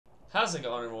How's it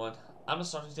going, everyone? I'm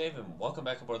Nostalgic Dave, and welcome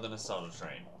back aboard the Nostalgia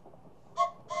Train.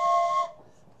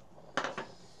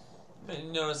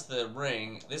 You notice the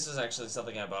ring. This is actually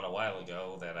something I bought a while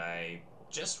ago that I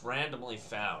just randomly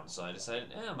found, so I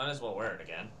decided, might as well wear it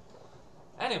again.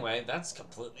 Anyway, that's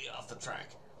completely off the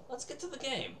track. Let's get to the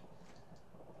game.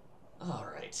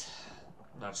 Alright.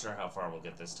 Not sure how far we'll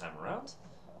get this time around.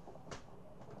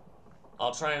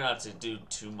 I'll try not to do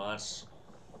too much.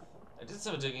 I did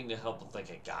some digging to help with, like,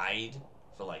 a guide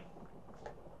for, like,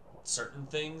 certain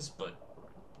things, but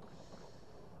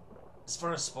as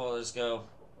far as spoilers go,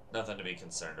 nothing to be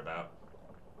concerned about.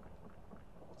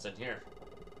 What's in here?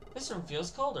 This room feels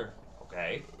colder.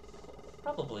 Okay.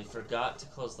 Probably forgot to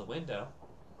close the window.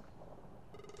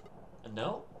 A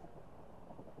note?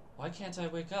 Why can't I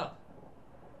wake up?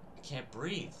 I can't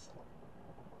breathe.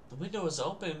 The window is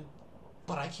open,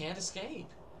 but I can't escape.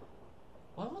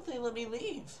 Why won't they let me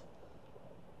leave?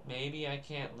 Maybe I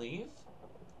can't leave?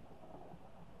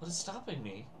 What is stopping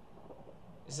me?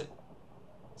 Is it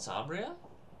Sabria?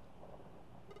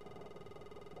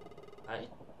 I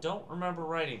don't remember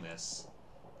writing this.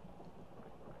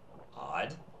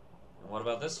 Odd. And what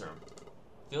about this room?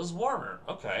 Feels warmer.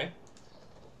 Okay.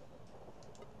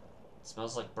 It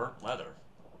smells like burnt leather.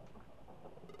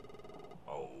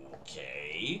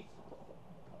 Okay.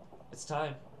 It's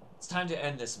time. It's time to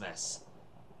end this mess.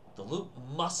 The loop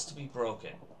must be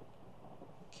broken.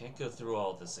 Can't go through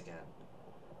all this again.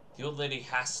 The old lady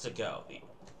has to go.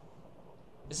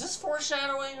 Is this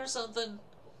foreshadowing or something?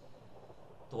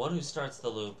 The one who starts the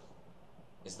loop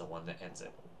is the one that ends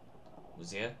it.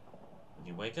 Luzia, when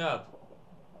you wake up,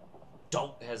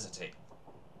 don't hesitate.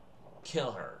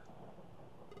 Kill her.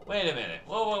 Wait a minute.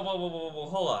 Whoa,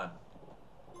 hold on.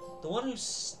 The one who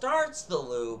starts the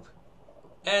loop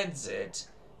ends it.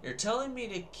 You're telling me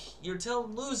to... You're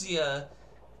telling Luzia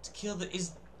to kill the...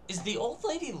 Is the old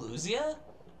lady Luzia?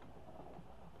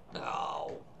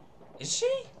 No. Is she?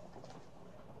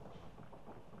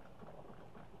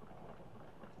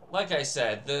 Like I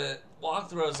said, the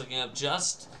walkthrough I was looking up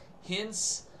just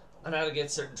hints on how to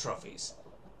get certain trophies.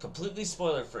 Completely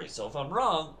spoiler-free, so if I'm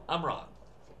wrong, I'm wrong.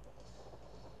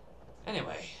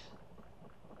 Anyway.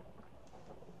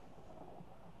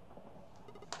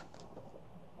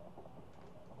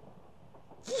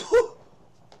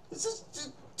 This is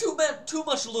too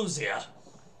much Luzia.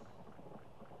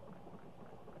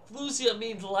 If Luzia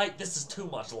means light, this is too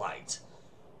much light.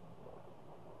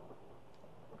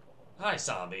 Hi,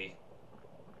 zombie.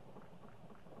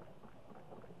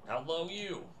 Hello,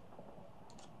 you.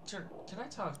 Can I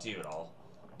talk to you at all?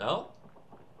 No?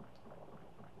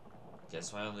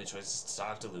 Guess my only choice is to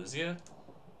talk to Luzia?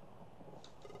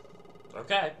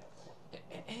 Okay.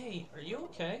 Hey, are you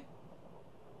okay?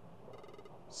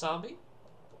 Zombie?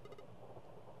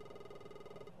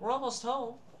 We're almost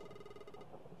home.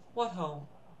 What home?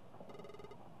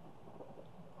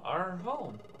 Our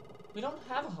home. We don't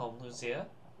have a home, Luzia.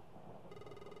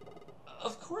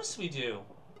 Of course we do.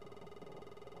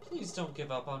 Please don't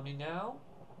give up on me now.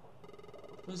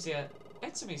 Luzia,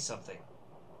 answer me something.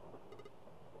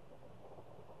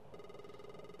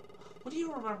 What do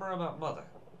you remember about Mother?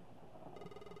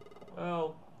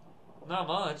 Well, not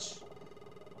much.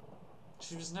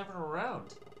 She was never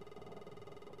around.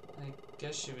 I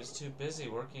guess she was too busy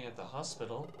working at the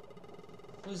hospital.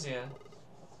 Luzia,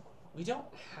 we don't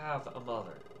have a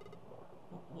mother.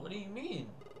 What do you mean?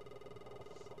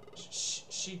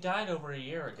 She died over a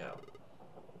year ago.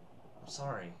 I'm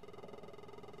sorry.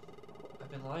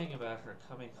 I've been lying about her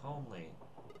coming home late.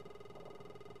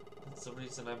 That's the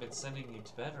reason I've been sending you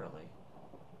to bed early.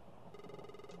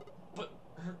 But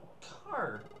her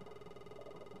car...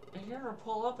 I hear her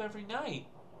pull up every night.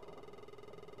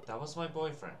 That was my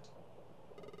boyfriend.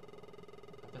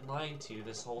 I've been lying to you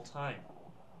this whole time.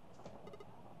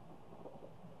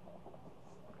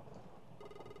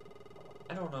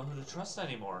 I don't know who to trust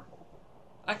anymore.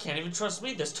 I can't even trust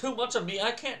me. There's too much of me.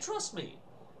 I can't trust me.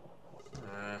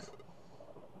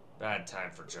 Bad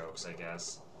time for jokes, I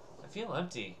guess. I feel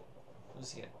empty.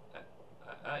 Luzia,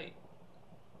 I...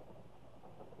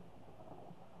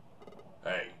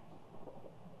 Hey.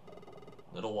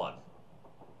 Little one.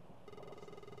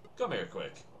 Come here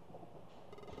quick.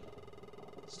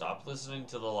 Stop listening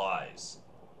to the lies.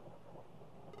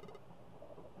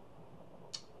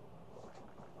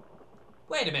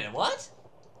 Wait a minute, what?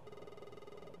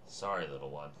 Sorry, little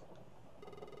one.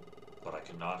 But I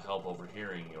cannot help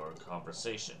overhearing your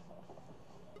conversation.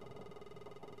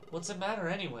 What's the matter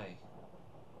anyway?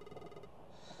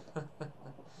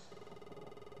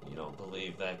 You don't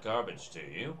believe that garbage, do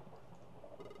you?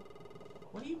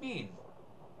 What do you mean?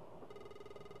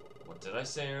 What did I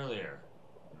say earlier?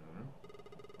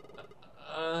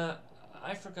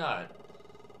 forgot.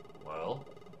 Well,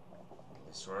 at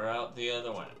least we're out the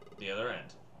other one, the other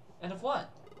end. End of what?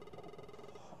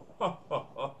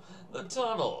 The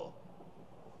tunnel.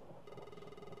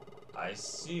 I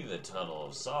see the Tunnel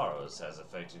of Sorrows has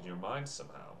affected your mind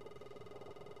somehow.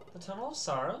 The Tunnel of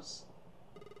Sorrows?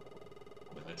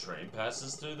 When the train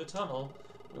passes through the tunnel,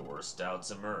 your worst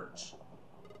doubts emerge.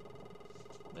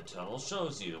 The tunnel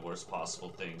shows you the worst possible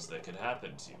things that could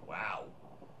happen to you. Wow.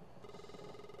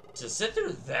 To sit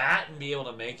through that and be able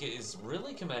to make it is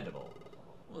really commendable.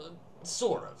 Well,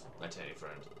 sort of, my teddy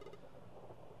friend.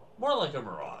 More like a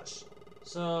mirage.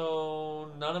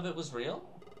 So, none of it was real?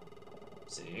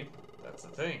 See, that's the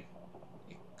thing.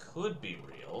 It could be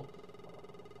real.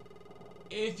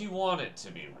 If you want it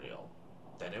to be real,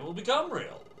 then it will become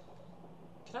real.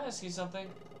 Can I ask you something?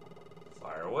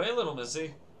 Fire away, little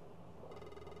missy.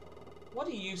 What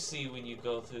do you see when you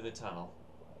go through the tunnel?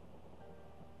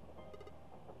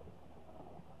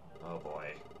 Oh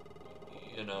boy.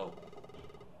 You know,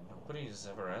 nobody has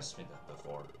ever asked me that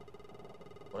before.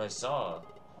 What I saw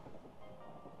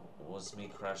was me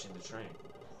crashing the train.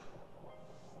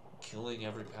 Killing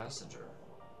every passenger.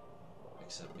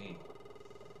 Except me.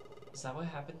 Is that what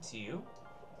happened to you?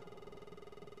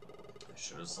 I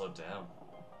should have slowed down.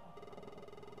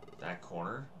 That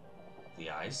corner? The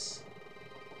ice?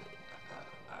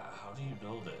 How do you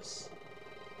know this?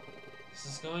 This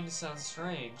is going to sound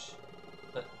strange,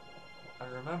 but I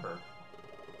remember.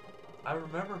 I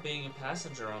remember being a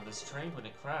passenger on this train when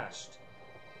it crashed.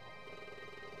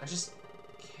 I just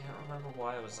can't remember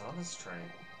why I was on this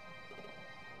train.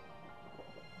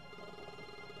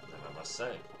 And I must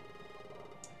say,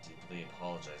 I deeply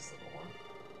apologize, little one.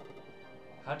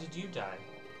 How did you die?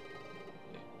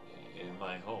 In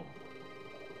my home.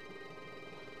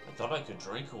 I thought I could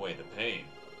drink away the pain.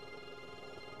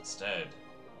 Instead,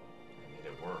 I made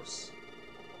it worse.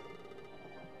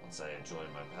 Once I had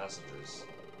joined my passengers,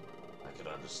 I could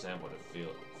understand what it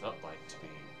felt like to be...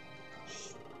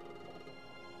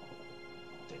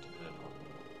 They depend on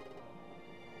me.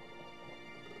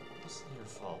 It wasn't your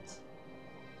fault.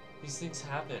 These things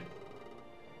happen.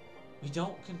 We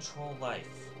don't control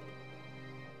life.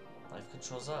 Life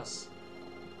controls us.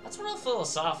 That's real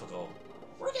philosophical.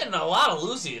 We're getting a lot of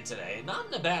Luzia today, not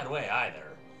in a bad way either.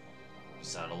 You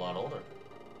sound a lot older.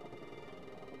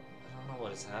 I don't know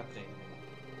what is happening,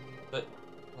 but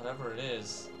whatever it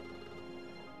is,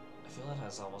 I feel it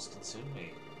has almost consumed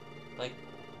me. Like,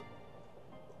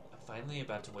 I'm finally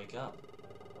about to wake up.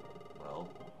 Well,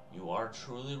 you are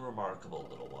truly remarkable,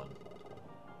 little one.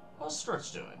 How's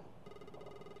Stretch doing?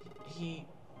 He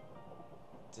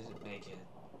didn't make it.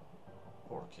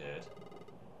 Poor kid.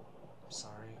 I'm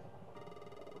sorry.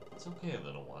 It's okay,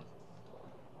 little one.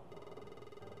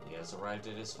 He has arrived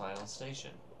at his final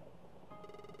station.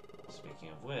 Speaking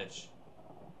of which,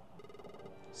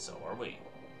 so are we.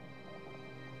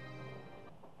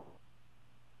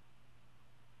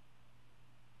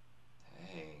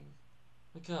 Dang.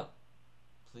 Wake up,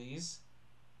 please.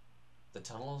 The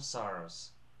Tunnel of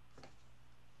Sorrows.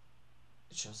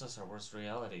 It shows us our worst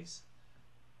realities.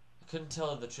 I couldn't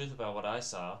tell her the truth about what I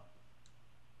saw,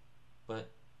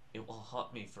 but it will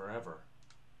haunt me forever.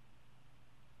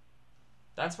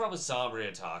 That's probably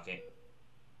Sombria talking.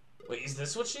 Wait, is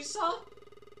this what she saw?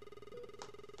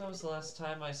 That was the last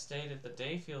time I stayed at the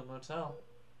Dayfield Motel.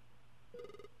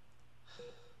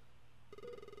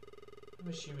 I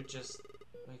wish you would just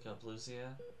wake up,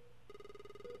 Luzia,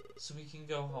 so we can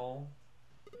go home.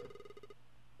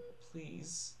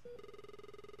 Please.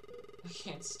 I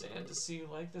can't stand to see you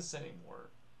like this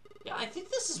anymore. Yeah, I think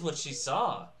this is what she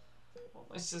saw. I want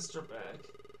my sister back.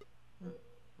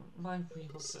 My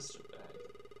real sister back.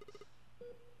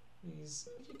 Please,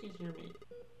 if you can hear me,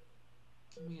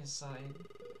 give me a sign.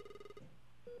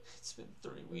 It's been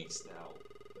 3 weeks now.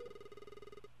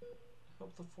 I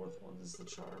hope the 4th one is the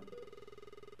charm.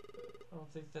 I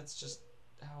don't think that's just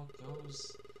how it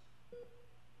goes.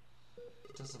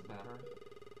 It doesn't matter.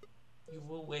 You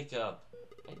will wake up.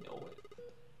 I know it.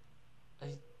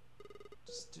 I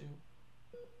just do.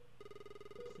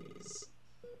 Please.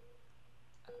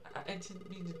 I didn't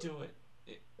mean to do it.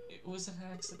 It was an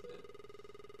accident.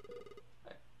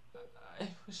 I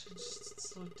wish I just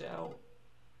slowed down.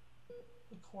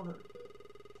 The corner.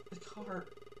 The car.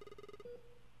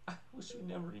 I wish we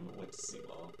never even went to see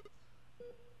Mom.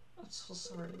 I'm so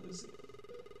sorry, Lizzie.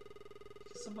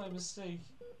 Because of my mistake,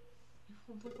 you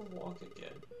will never walk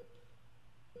again.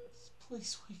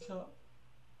 Please wake up.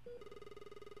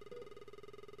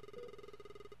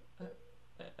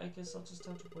 I guess I'll just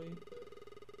have to wait.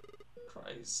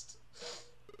 Christ.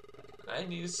 I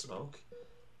need a smoke.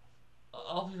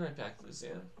 I'll be right back,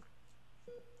 Luzia.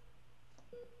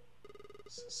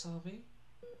 Zombie?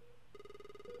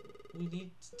 We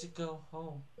need to go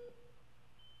home.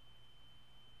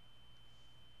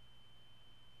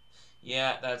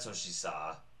 Yeah, that's what she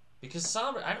saw. Because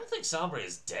Sombre, I don't think Sombre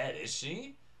is dead, is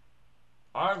she?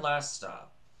 Our last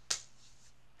stop.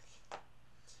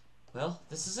 Well,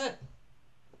 this is it.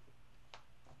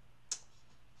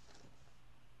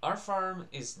 Our farm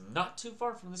is not too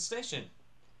far from the station.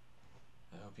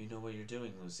 I hope you know what you're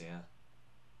doing, Luzia.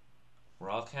 We're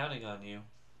all counting on you.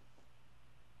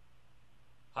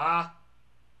 Ah!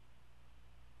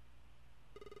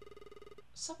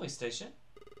 Subway station?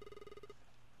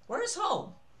 Where is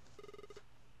home?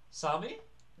 Sami?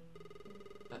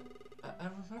 I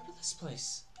remember this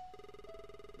place.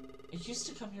 I used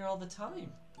to come here all the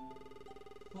time.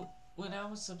 When I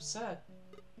was upset.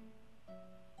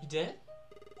 You did?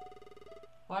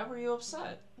 Why were you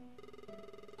upset?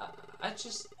 I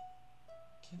just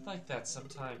get like that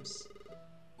sometimes.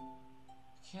 I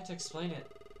can't explain it.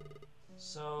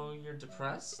 So, you're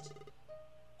depressed?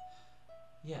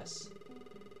 Yes.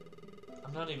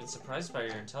 I'm not even surprised by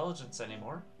your intelligence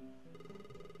anymore.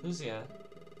 Luzia,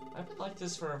 I've been like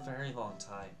this for a very long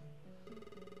time.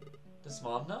 Does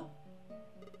Mom know?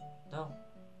 No.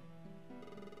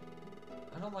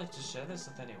 I don't like to share this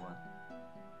with anyone.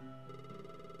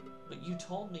 But you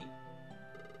told me.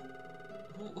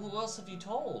 Who else have you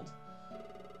told?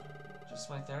 Just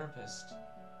my therapist.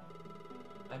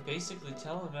 I basically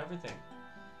tell him everything.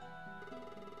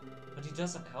 But he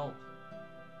doesn't help.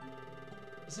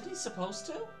 Isn't he supposed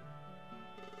to?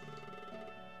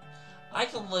 I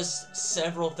can list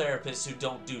several therapists who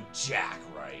don't do jack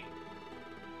right.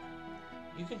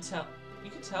 You can tell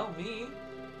me.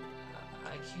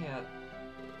 I can't.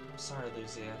 I'm sorry,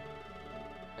 Luzia.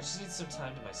 I just need some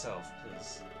time to myself,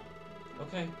 please.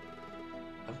 Okay.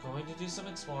 I'm going to do some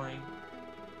exploring.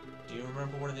 Do you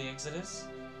remember where the exit is?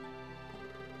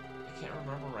 I can't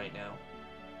remember right now.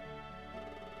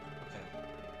 Okay.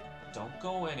 Don't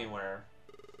go anywhere.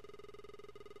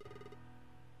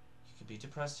 You can be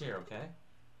depressed here, okay?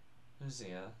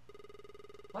 Luzia.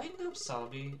 Lighten up,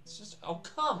 Zombie. It's just... Oh,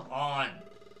 come on!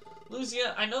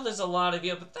 Luzia, I know there's a lot of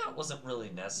you, but that wasn't really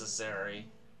necessary.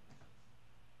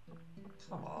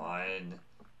 Come on.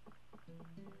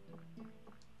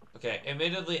 Okay,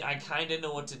 admittedly, I kind of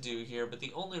know what to do here, but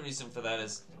the only reason for that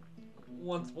is,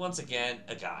 once again,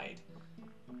 a guide.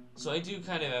 So I do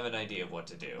kind of have an idea of what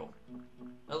to do.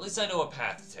 At least I know a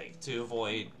path to take to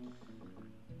avoid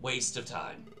waste of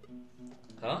time.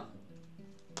 Huh?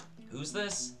 Who's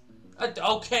this?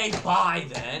 Okay, bye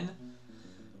then.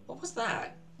 What was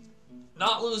that?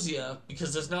 Not Luzia,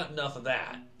 because there's not enough of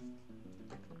that.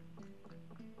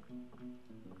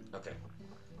 Okay.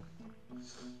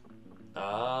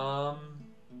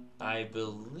 I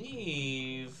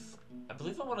believe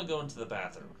I want to go into the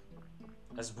bathroom.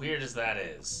 As weird as that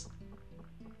is.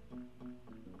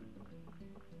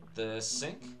 The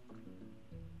sink?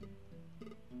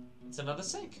 It's another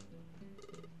sink.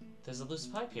 There's a loose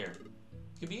pipe here.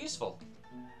 Could be useful.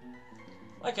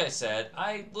 Like I said,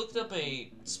 I looked up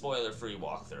a spoiler-free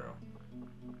walkthrough.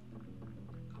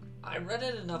 I read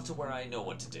it enough to where I know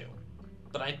what to do.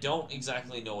 But I don't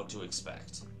exactly know what to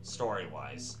expect,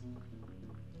 story-wise.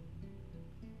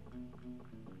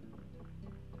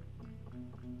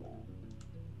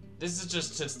 This is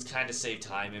just to kind of save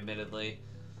time, admittedly.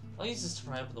 I'll use this to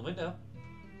pry open the window.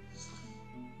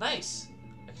 Nice!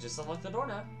 I can just unlock the door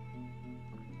now.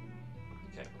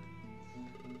 Okay.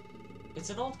 It's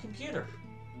an old computer.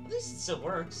 At least it still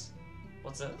works.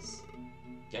 What's this?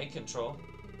 Gate control.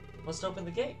 Must open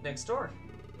the gate next door.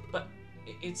 But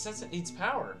it says it needs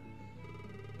power.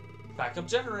 Backup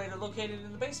generator located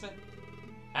in the basement.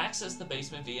 Access the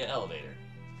basement via elevator.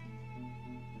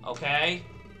 Okay.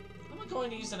 How am I going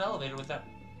to use an elevator without...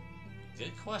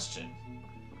 Good question.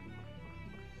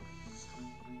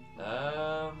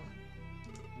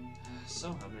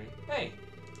 So hungry. Hey,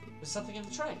 there's something in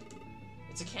the tray.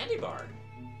 It's a candy bar.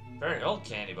 Very old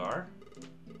candy bar.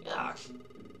 Yuck.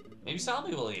 Maybe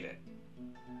Zombie will eat it.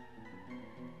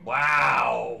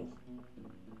 Wow!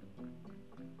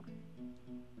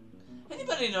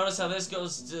 Anybody notice how this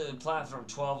goes to platform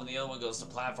 12 and the other one goes to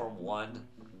platform 1?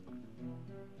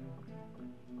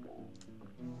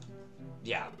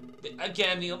 Yeah.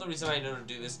 Again, the only reason I know to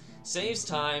do this, saves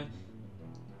time,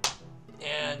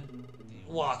 and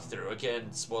walkthrough.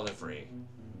 Again, spoiler free.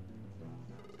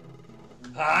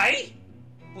 Hi?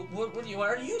 What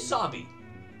are you, Zombie?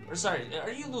 Or sorry,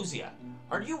 are you Luzia?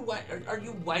 Are you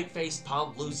white-faced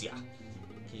palm Luzia?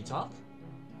 Can you talk?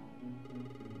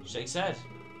 Shakes head.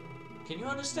 Can you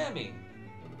understand me?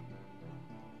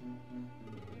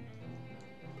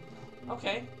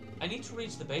 Okay. I need to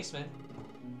reach the basement.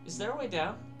 Is there a way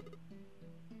down?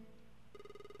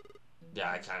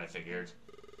 Yeah, I kind of figured.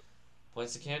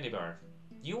 Place the candy bar.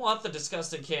 You want the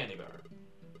disgusting candy bar.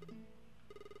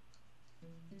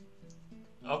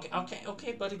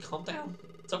 Okay, buddy, calm down.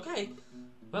 It's okay.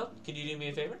 Well, can you do me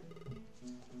a favor?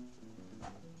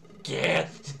 Yeah!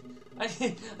 I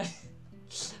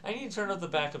need to turn off the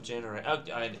backup generator. Oh,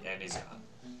 and he's gone.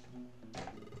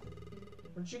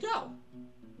 Where'd you go?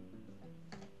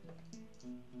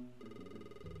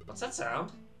 What's that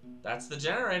sound? That's the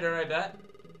generator, I bet.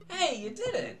 Hey, you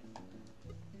did it!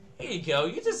 Here you go,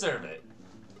 you deserve it.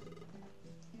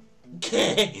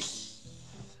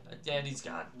 And he's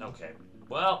gone. Okay,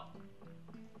 well.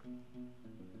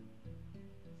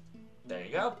 There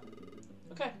you go.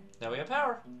 Okay, now we have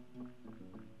power.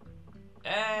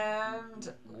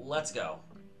 And let's go.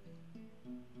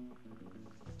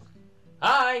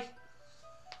 Hi!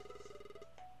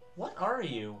 What are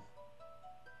you?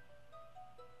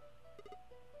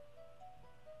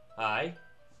 Hi.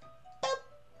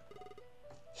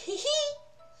 Hee hee!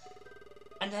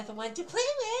 Another one to play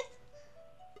with.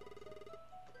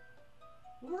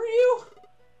 Who are you?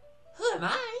 Who am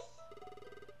I?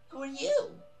 Who are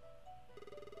you?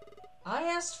 I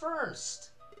asked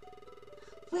first.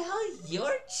 Well,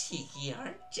 you're cheeky,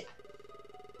 aren't you?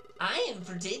 I am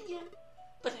Virginia,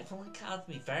 but everyone calls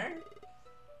me Vern.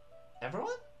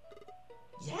 Everyone?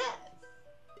 Yes.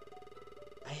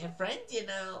 I have friends, you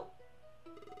know.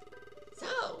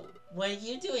 So, what are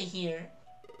you doing here?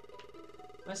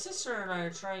 My sister and I are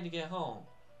trying to get home.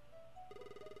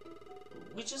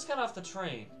 We just got off the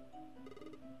train.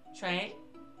 Train?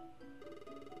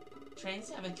 Trains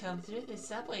haven't come through the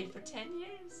subway for 10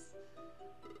 years.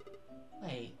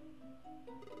 Wait.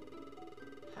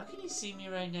 How can you see me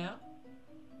right now?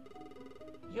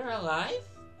 You're alive?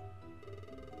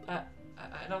 I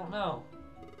don't know.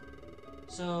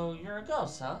 So, you're a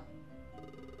ghost, huh?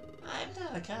 I'm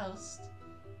not a ghost.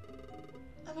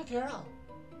 I'm a girl.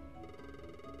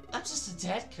 I'm just a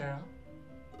dead girl.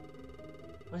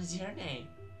 What is your name?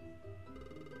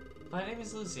 My name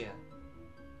is Luzia.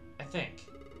 I think.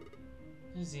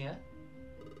 Luzia?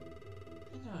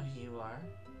 I know who you are.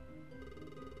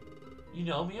 You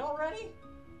know me already?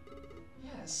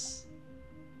 Yes.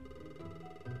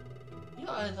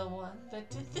 You're the one that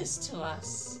did this to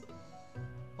us.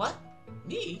 What?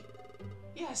 Me?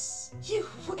 Yes, you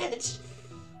witch!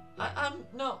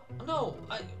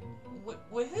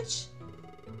 Witch?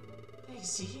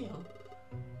 Thanks to you,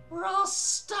 we're all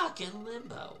stuck in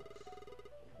limbo.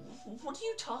 What are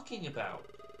you talking about?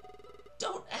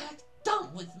 Don't act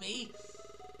dumb with me.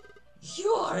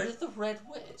 You're the Red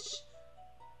Witch.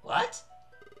 What?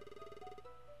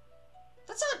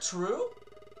 That's not true.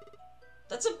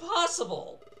 That's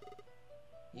impossible.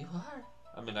 You are.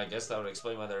 I mean, I guess that would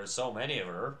explain why there are so many of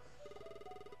her.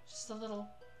 Just a little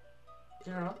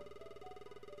girl.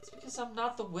 It's because I'm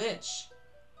not the witch.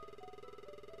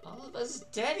 All of us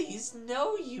deadies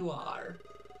know you are.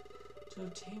 To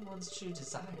obtain one's true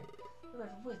desire, the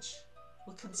Red Witch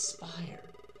will conspire.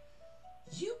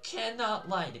 You cannot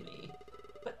lie to me.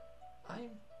 But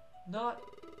I'm not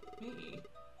me.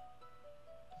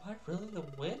 Am I really the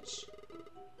witch?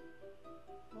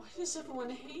 Why does everyone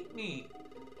hate me?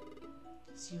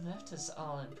 Because you left us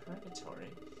all in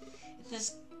purgatory. In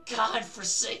this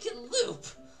godforsaken loop.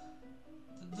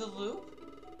 The loop?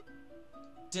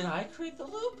 Did I create the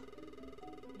loop?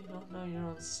 You don't know your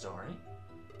own story?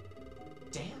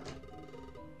 Damn.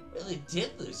 Really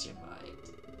did lose your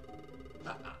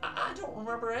mind. I don't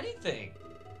remember anything.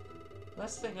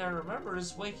 Last thing I remember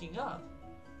is waking up.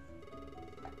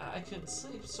 I couldn't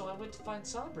sleep, so I went to find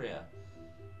Sombria.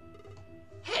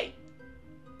 Hey!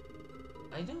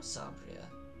 I know Sombria.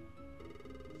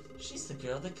 She's the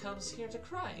girl that comes here to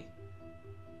cry.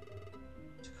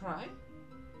 To cry?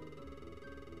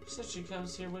 She said she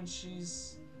comes here when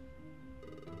she's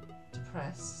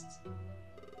depressed.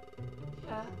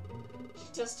 Yeah,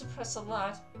 she does depress a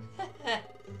lot.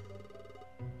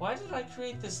 Why did I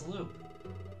create this loop?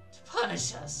 To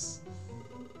punish us.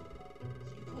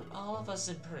 You put all of us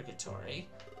in purgatory.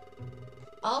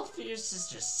 All for your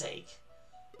sister's sake.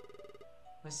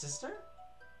 My sister?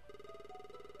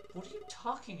 What are you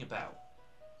talking about?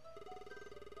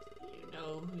 You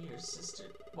know who your sister...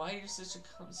 Why your sister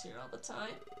comes here all the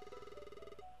time?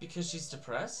 Because she's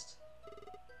depressed?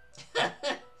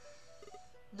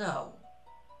 No.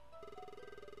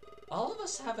 All of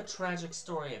us have a tragic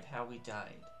story of how we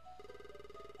died.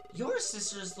 Your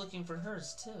sister is looking for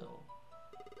hers, too.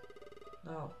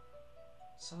 No.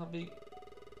 Zombie...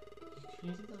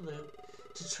 You created the loop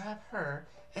to trap her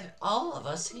and all of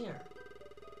us here.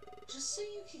 just so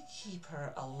you can keep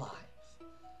her alive.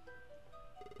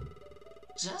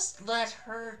 Just let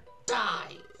her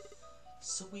die,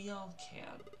 so we all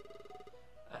can.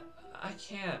 I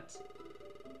can't.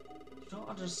 You don't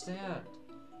understand.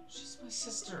 She's my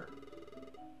sister.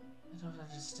 I don't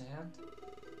understand.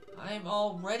 I am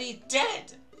already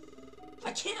dead.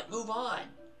 I can't move on.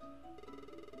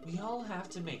 We all have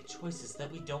to make choices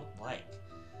that we don't like.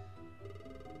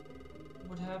 What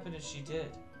would happen if she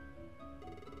did?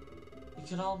 We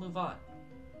could all move on.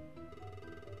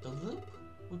 The loop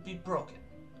would be broken.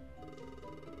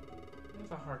 We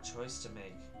have a hard choice to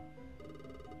make.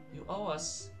 You owe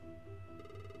us.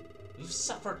 We've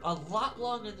suffered a lot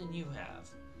longer than you have.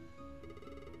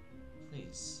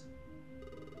 Please.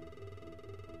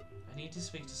 I need to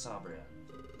speak to Sabria.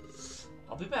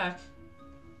 I'll be back.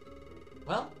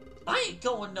 Well, I ain't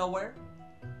going nowhere.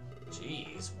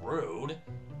 Jeez, rude.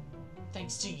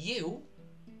 Thanks to you.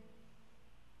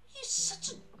 You're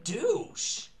such a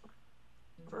douche.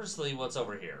 Firstly, what's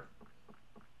over here?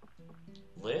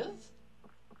 Liv?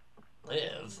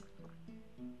 Liv?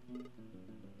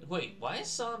 Wait, why is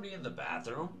Zombie in the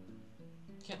bathroom?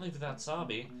 Can't leave without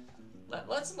Zombie.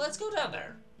 Let's go down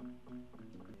there.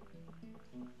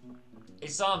 Hey,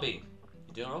 Zombie.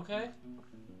 You doing okay?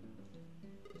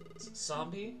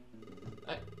 Zombie?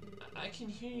 I can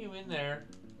hear you in there.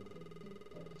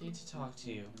 I need to talk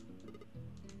to you.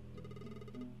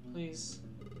 Please,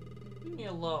 leave me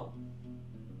alone.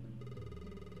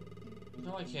 You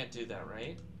know I can't do that,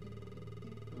 right?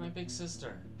 You're my big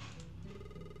sister.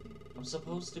 I'm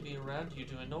supposed to be around you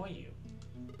to annoy you.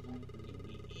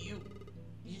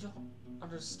 You don't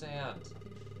understand.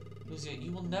 Luzia,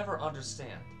 you will never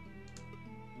understand.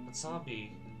 But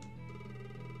Zombie,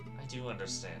 I do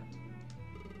understand.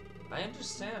 I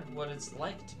understand what it's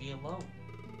like to be alone.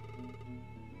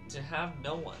 To have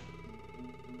no one.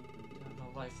 To have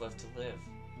no life left to live.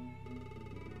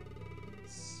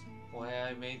 That's why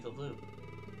I made the loop.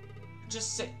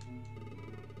 Just sit.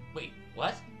 Wait,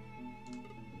 what?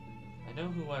 I know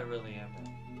who I really am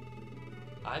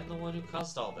now. I'm the one who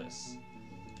caused all this.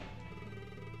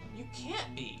 You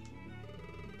can't be.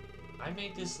 I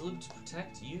made this loop to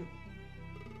protect you.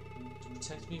 To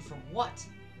protect me from what?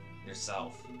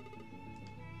 Yourself.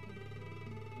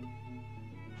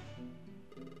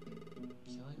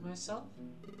 Killing myself?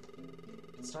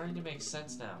 It's starting to make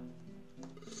sense now.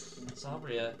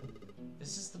 Sabria,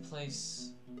 this is the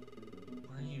place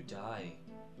where you die.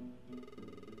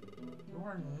 You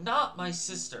are not my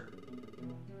sister.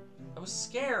 I was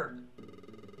scared.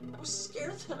 I was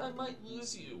scared that I might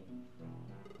lose you.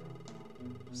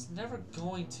 I was never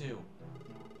going to.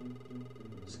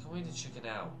 I was going to chicken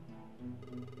out.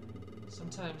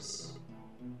 Sometimes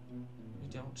we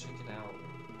don't chicken out.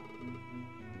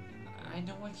 I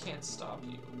know I can't stop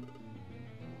you.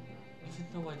 Even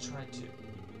though I tried to.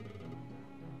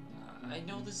 I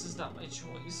know this is not my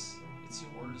choice. It's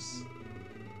yours.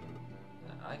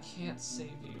 I can't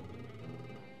save you.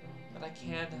 But I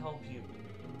can help you.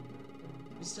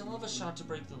 We still have a shot to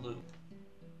break the loop.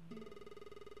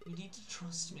 You need to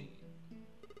trust me.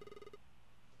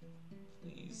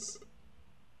 Please.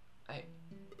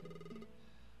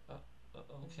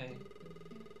 Okay.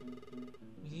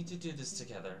 We need to do this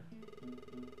together.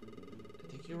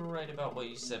 I think you were right about what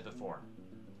you said before.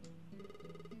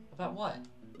 About what?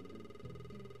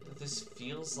 That this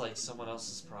feels like someone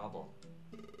else's problem.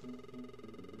 I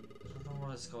don't know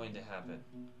what is going to happen.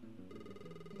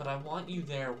 But I want you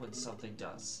there when something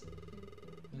does.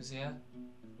 Luzia,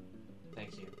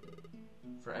 thank you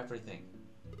for everything.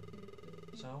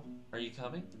 So, are you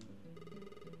coming?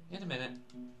 In a minute.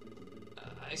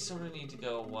 I sort of need to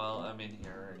go while I'm in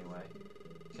here anyway.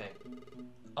 Okay.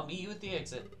 I'll meet you at the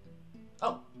exit.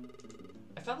 Oh!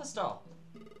 I found this doll.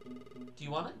 Do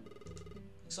you want it?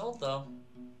 It's old though.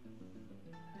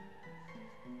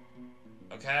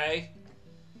 Okay.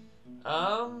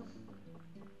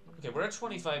 Okay, we're at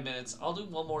 25 minutes. I'll do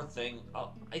one more thing.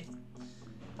 If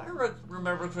I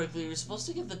remember correctly, you're supposed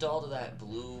to give the doll to that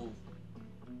blue...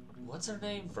 What's her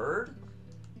name? Verd?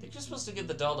 I think you're supposed to give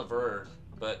the doll to Verd,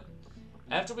 but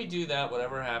after we do that,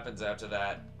 whatever happens after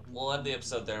that, we'll end the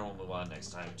episode there and we'll move on next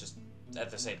time. Just at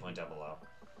the same point down below.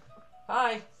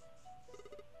 Hi!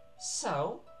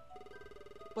 So,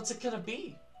 what's it gonna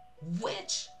be?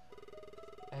 Which?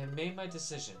 I have made my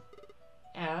decision.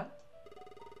 And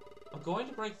I'm going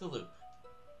to break the loop.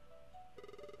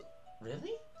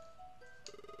 Really?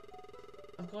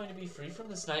 I'm going to be free from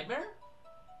this nightmare?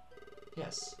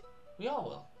 Yes, we all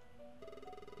will.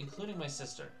 Including my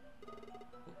sister.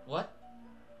 What?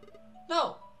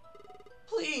 No!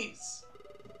 Please!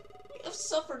 We have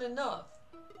suffered enough.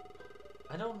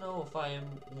 I don't know if I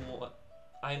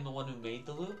am the one who made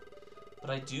the loop, but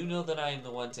I do know that I am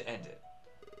the one to end it.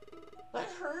 Let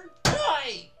her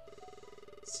die!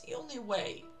 It's the only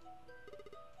way.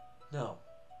 No.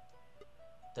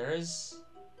 There is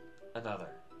another.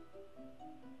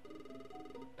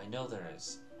 I know there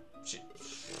is.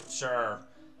 Sure.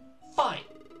 Fine.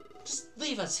 Just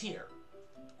leave us here.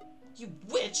 You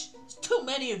witch! There's too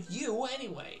many of you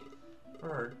anyway.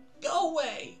 Bird. Go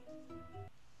away!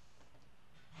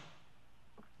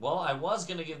 Well, I was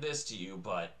gonna give this to you,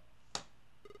 but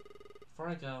before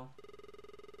I go,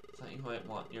 I thought you might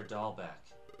want your doll back.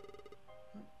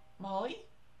 Molly?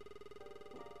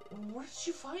 Where did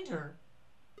you find her?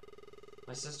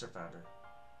 My sister found her.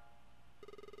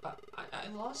 I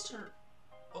lost her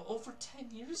over 10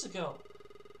 years ago.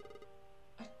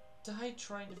 I died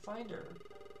trying to find her.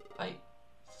 I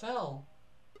fell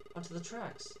onto the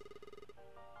tracks.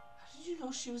 How did you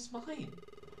know she was mine?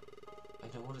 I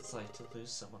know what it's like to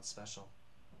lose someone special.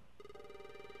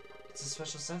 It's a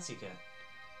special sense you get.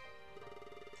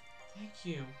 Thank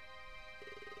you.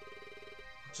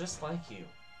 Just like you.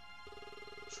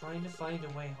 Trying to find a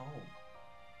way home.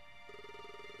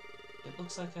 It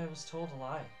looks like I was told a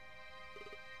lie.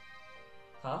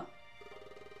 Huh?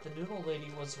 The Noodle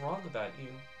Lady was wrong about you.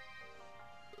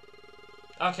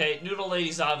 Okay, Noodle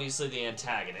Lady's obviously the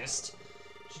antagonist.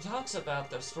 She talks about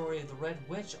the story of the Red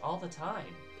Witch all the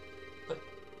time. But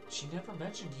she never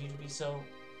mentioned you to be so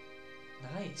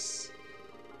nice.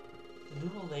 The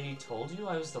Noodle Lady told you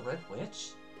I was the Red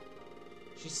Witch?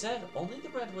 She said only the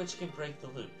Red Witch can break the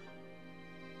loop.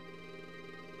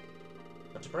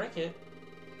 But to break it,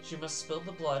 she must spill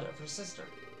the blood of her sister.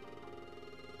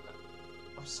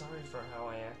 I'm sorry for how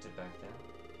I acted back then.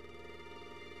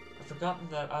 I've forgotten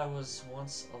that I was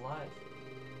once alive.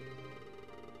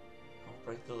 I'll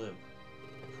break the loop.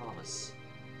 I promise.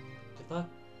 Good luck,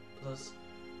 Luz.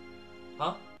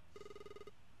 Huh?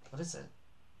 What is it?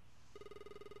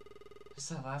 Is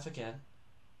that laugh again?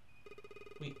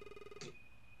 Wait.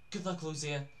 Good luck,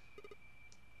 Luzia.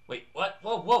 Wait, what?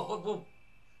 Whoa, whoa, whoa, whoa.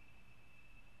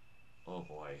 Oh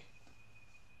boy.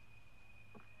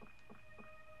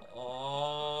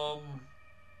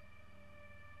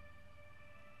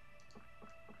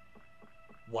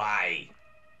 Why?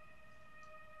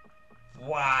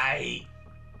 Why?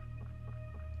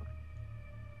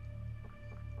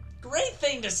 Great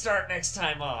thing to start next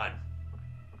time on.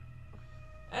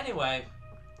 Anyway.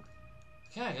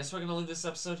 Yeah, I guess we're gonna leave this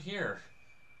episode here.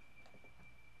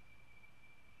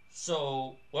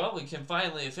 So, well, we can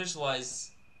finally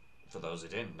officialize, for those who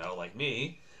didn't know, like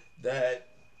me, that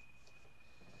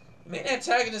the main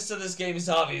antagonist of this game is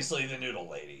obviously the Noodle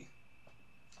Lady.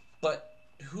 But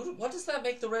what does that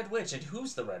make the Red Witch, and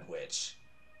who's the Red Witch?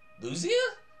 Luzia?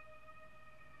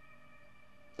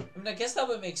 I mean, I guess that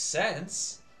would make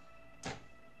sense.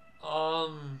 I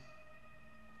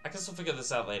guess we'll figure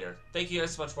this out later. Thank you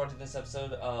guys so much for watching this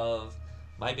episode of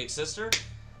My Big Sister.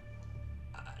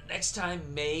 Next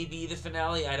time may be the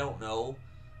finale, I don't know.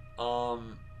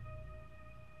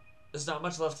 There's not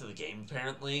much left of the game,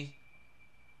 apparently.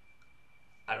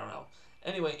 I don't know.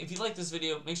 Anyway, if you like this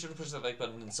video, make sure to push that like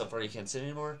button and sub you can't sit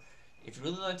anymore. If you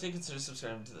really like to, consider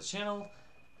subscribing to the channel.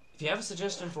 If you have a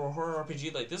suggestion for a horror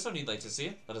RPG like this one you'd like to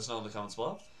see, let us know in the comments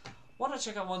below. Want to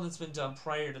check out one that's been done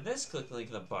prior to this, click the link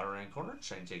in the bottom right corner,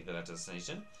 try and take that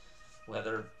destination.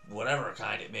 Whatever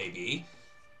kind it may be.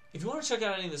 If you want to check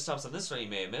out any of the stops on this run you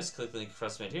may have missed, click the link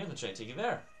across the here and the train take you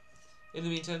there. In the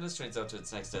meantime, this train's out to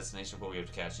its next destination where we have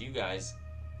to catch you guys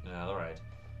in another ride.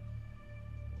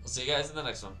 We'll see you guys in the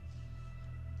next one.